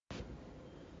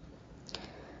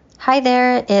Hi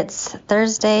there, it's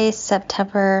Thursday,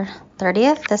 September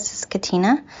 30th. This is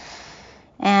Katina,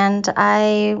 and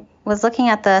I was looking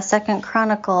at the Second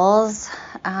Chronicles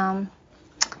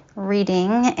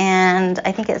reading, and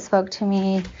I think it spoke to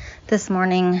me this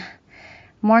morning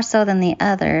more so than the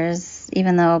others,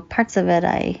 even though parts of it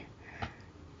I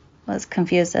was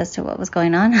confused as to what was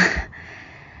going on.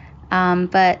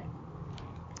 But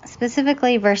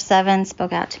specifically, verse 7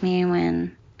 spoke out to me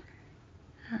when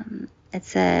it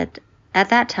said, "At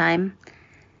that time,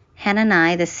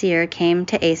 Hanani the seer came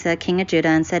to Asa, king of Judah,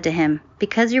 and said to him,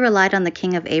 Because you relied on the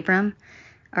king of Aram,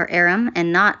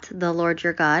 and not the Lord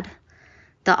your God,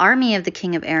 the army of the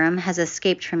king of Aram has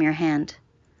escaped from your hand.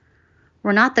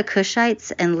 Were not the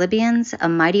Cushites and Libyans a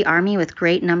mighty army with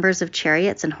great numbers of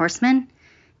chariots and horsemen?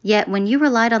 Yet when you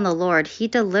relied on the Lord, he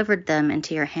delivered them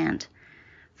into your hand.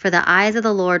 For the eyes of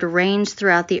the Lord range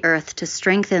throughout the earth to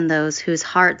strengthen those whose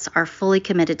hearts are fully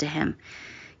committed to him.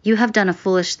 You have done a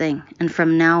foolish thing, and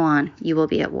from now on you will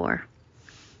be at war."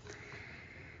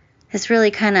 This really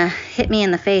kind of hit me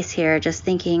in the face here, just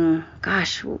thinking,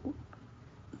 gosh,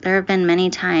 there have been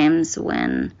many times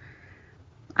when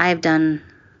I've done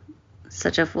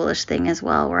such a foolish thing as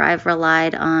well, where I've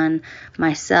relied on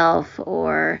myself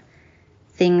or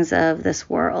things of this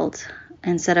world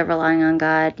instead of relying on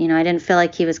God. I didn't feel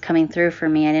like he was coming through for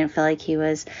me. I didn't feel like he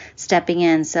was stepping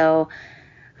in. So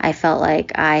I felt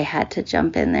like I had to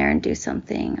jump in there and do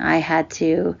something. I had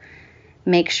to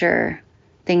make sure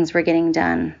things were getting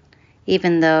done,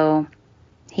 even though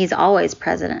he's always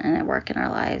present and at work in our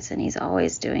lives and he's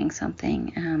always doing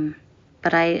something.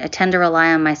 But I tend to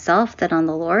rely on myself than on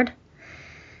the Lord.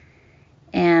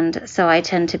 And so I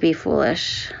tend to be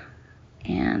foolish.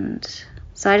 And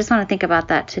so I just want to think about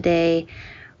that today.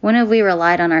 When have we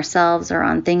relied on ourselves or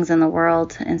on things in the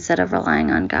world instead of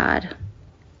relying on God?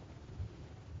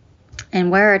 And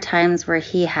where are times where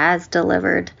he has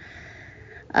delivered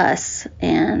us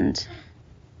and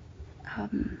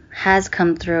has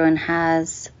come through and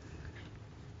has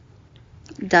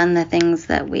done the things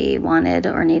that we wanted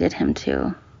or needed him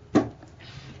to?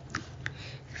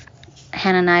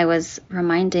 Hanani was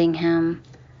reminding him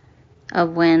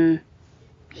of when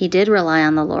he did rely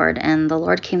on the Lord and the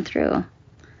Lord came through.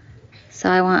 So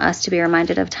I want us to be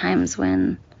reminded of times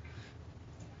when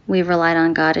we've relied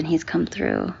on God and he's come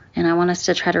through. And I want us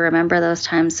to try to remember those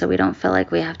times so we don't feel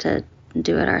like we have to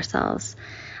do it ourselves.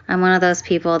 I'm one of those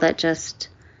people that just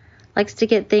likes to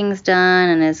get things done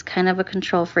and is kind of a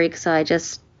control freak. So I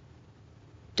just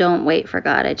don't wait for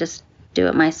God. I just do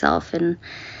it myself. And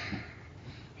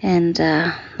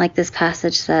like this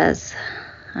passage says,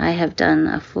 I have done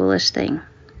a foolish thing.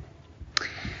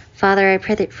 Father, I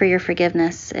pray for your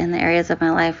forgiveness in the areas of my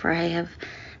life where I have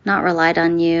not relied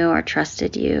on you or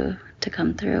trusted you to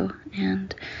come through,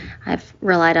 and I've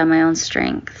relied on my own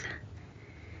strength.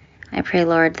 I pray,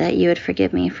 Lord, that you would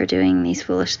forgive me for doing these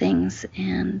foolish things,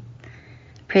 and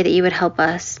pray that you would help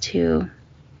us to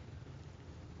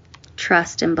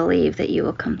trust and believe that you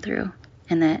will come through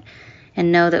and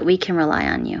know that we can rely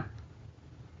on you.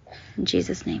 In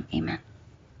Jesus' name, amen.